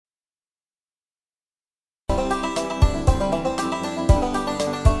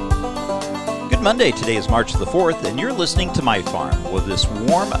Good Monday. Today is March the 4th, and you're listening to MyFarm. Well, this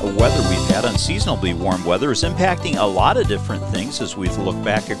warm weather we've had, unseasonably warm weather, is impacting a lot of different things as we've looked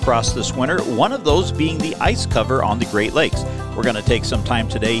back across this winter, one of those being the ice cover on the Great Lakes. We're going to take some time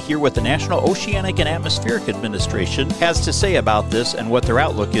today here what the National Oceanic and Atmospheric Administration has to say about this and what their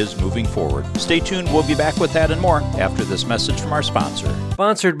outlook is moving forward. Stay tuned. We'll be back with that and more after this message from our sponsor.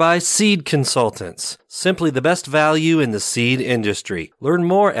 Sponsored by Seed Consultants. Simply the best value in the seed industry. Learn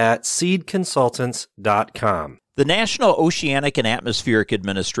more at seedconsultants.com. The National Oceanic and Atmospheric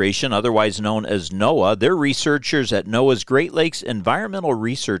Administration, otherwise known as NOAA, their researchers at NOAA's Great Lakes Environmental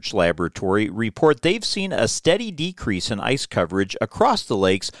Research Laboratory report they've seen a steady decrease in ice coverage across the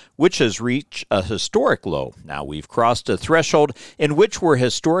lakes, which has reached a historic low. Now, we've crossed a threshold in which we're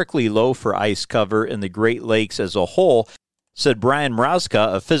historically low for ice cover in the Great Lakes as a whole. Said Brian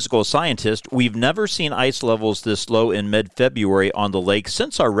Mrazka, a physical scientist, we've never seen ice levels this low in mid-February on the lake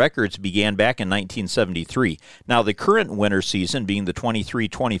since our records began back in 1973. Now, the current winter season, being the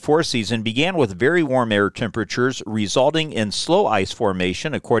 23-24 season, began with very warm air temperatures, resulting in slow ice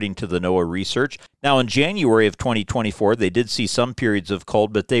formation, according to the NOAA research. Now, in January of 2024, they did see some periods of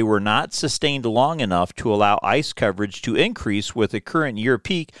cold, but they were not sustained long enough to allow ice coverage to increase, with the current year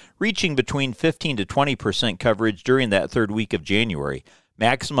peak reaching between 15 to 20% coverage during that third week of January.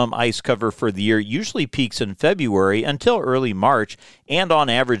 Maximum ice cover for the year usually peaks in February until early March, and on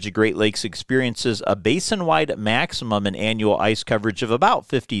average, the Great Lakes experiences a basin-wide maximum in annual ice coverage of about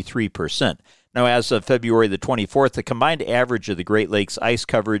 53%. Now, as of February the 24th, the combined average of the Great Lakes ice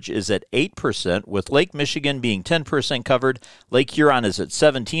coverage is at 8%, with Lake Michigan being 10% covered, Lake Huron is at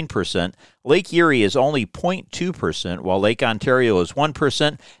 17%, Lake Erie is only 0.2%, while Lake Ontario is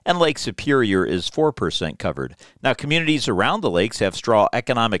 1%, and Lake Superior is 4% covered. Now, communities around the lakes have strong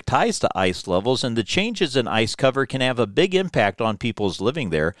economic ties to ice levels, and the changes in ice cover can have a big impact on people's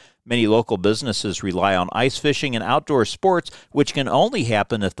living there. Many local businesses rely on ice fishing and outdoor sports, which can only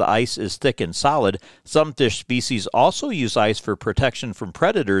happen if the ice is thick and solid. Some fish species also use ice for protection from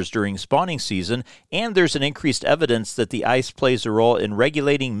predators during spawning season, and there's an increased evidence that the ice plays a role in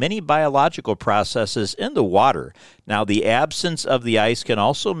regulating many biological processes in the water. Now, the absence of the ice can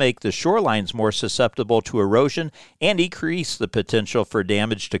also make the shorelines more susceptible to erosion and increase the potential for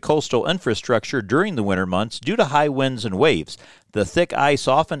damage to coastal infrastructure during the winter months due to high winds and waves. The thick ice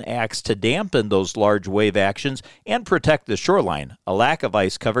often acts to dampen those large wave actions and protect the shoreline. A lack of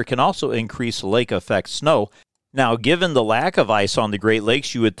ice cover can also increase lake effect snow. Now, given the lack of ice on the Great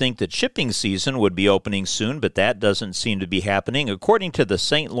Lakes, you would think that shipping season would be opening soon, but that doesn't seem to be happening. According to the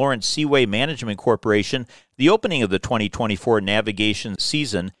St. Lawrence Seaway Management Corporation, the opening of the 2024 navigation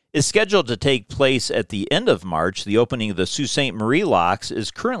season is scheduled to take place at the end of March. The opening of the Sault Ste. Marie locks is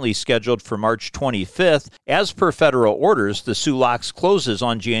currently scheduled for March 25th. As per federal orders, the Sault locks closes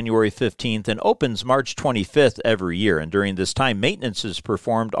on January 15th and opens March 25th every year. And during this time, maintenance is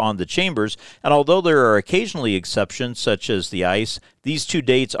performed on the chambers. And although there are occasionally exceptions, such as the ice, these two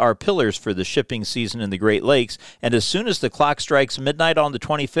dates are pillars for the shipping season in the Great Lakes. And as soon as the clock strikes midnight on the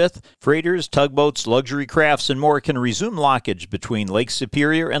 25th, freighters, tugboats, luxury crafts, and more can resume lockage between Lake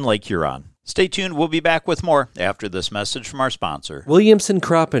Superior and Lake Huron. Stay tuned. We'll be back with more after this message from our sponsor. Williamson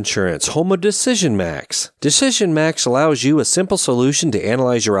Crop Insurance, home of Decision Max. Decision Max allows you a simple solution to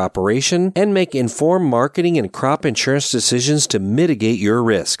analyze your operation and make informed marketing and crop insurance decisions to mitigate your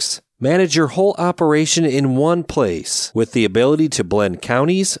risks. Manage your whole operation in one place with the ability to blend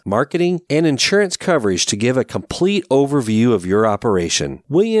counties, marketing, and insurance coverage to give a complete overview of your operation.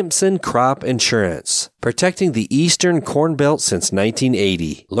 Williamson Crop Insurance, protecting the Eastern Corn Belt since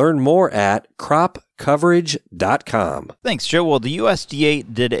 1980. Learn more at cropcoverage.com. Thanks, Joe. Well, the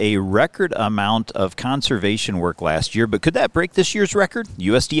USDA did a record amount of conservation work last year, but could that break this year's record?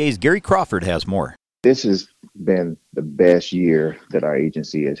 USDA's Gary Crawford has more. This has been the best year that our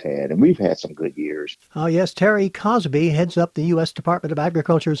agency has had, and we've had some good years. Oh, yes. Terry Cosby heads up the U.S. Department of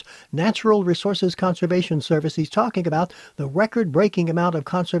Agriculture's Natural Resources Conservation Service. He's talking about the record-breaking amount of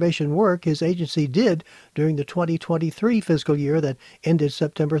conservation work his agency did during the 2023 fiscal year that ended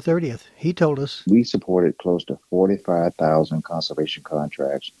September 30th. He told us, we supported close to 45,000 conservation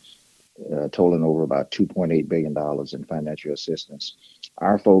contracts, totaling over about $2.8 billion in financial assistance.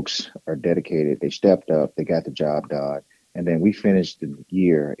 Our folks are dedicated. They stepped up. They got the job done. And then we finished the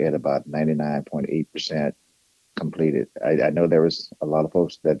year at about 99.8% completed. I know there was a lot of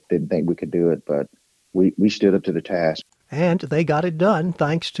folks that didn't think we could do it, but we stood up to the task. And they got it done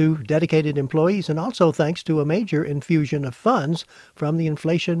thanks to dedicated employees and also thanks to a major infusion of funds from the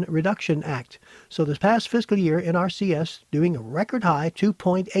Inflation Reduction Act. So this past fiscal year, NRCS doing a record high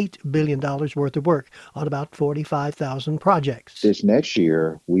 $2.8 billion worth of work on about 45,000 projects. This next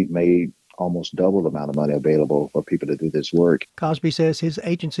year, we've made almost double the amount of money available for people to do this work. Cosby says his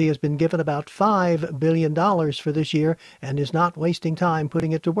agency has been given about $5 billion for this year and is not wasting time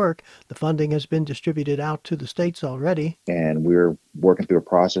putting it to work. The funding has been distributed out to the states already. And we're working through a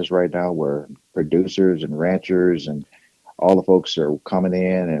process right now where producers and ranchers and all the folks are coming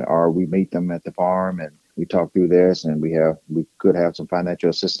in, and we meet them at the farm and we talk through this, and we could have some financial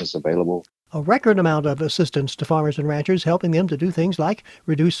assistance available. A record amount of assistance to farmers and ranchers, helping them to do things like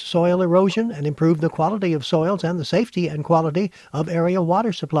reduce soil erosion and improve the quality of soils and the safety and quality of area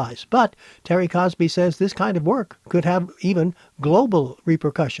water supplies. But Terry Cosby says this kind of work could have even global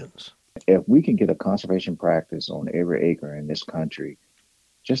repercussions. If we can get a conservation practice on every acre in this country,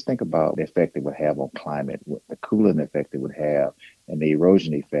 just think about the effect it would have on climate, the cooling effect it would have, and the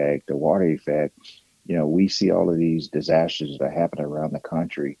erosion effect, the water effect. We see all of these disasters that are happening around the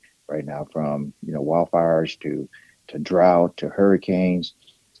country right now, from wildfires to drought to hurricanes,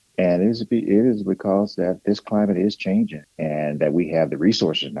 and it is because that this climate is changing and that we have the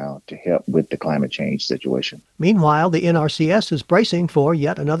resources now to help with the climate change situation. Meanwhile, the NRCS is bracing for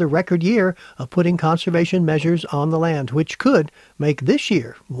yet another record year of putting conservation measures on the land, which could make this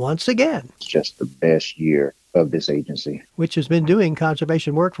year once again it's just the best year of this agency, which has been doing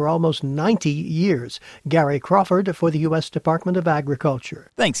conservation work for almost 90 years. Gary Crawford for the U.S. Department of Agriculture.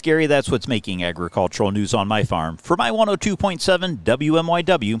 Thanks, Gary. That's what's making agricultural news on My Farm. For my 102.7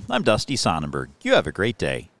 WMYW, I'm Dusty Sonnenberg. You have a great day.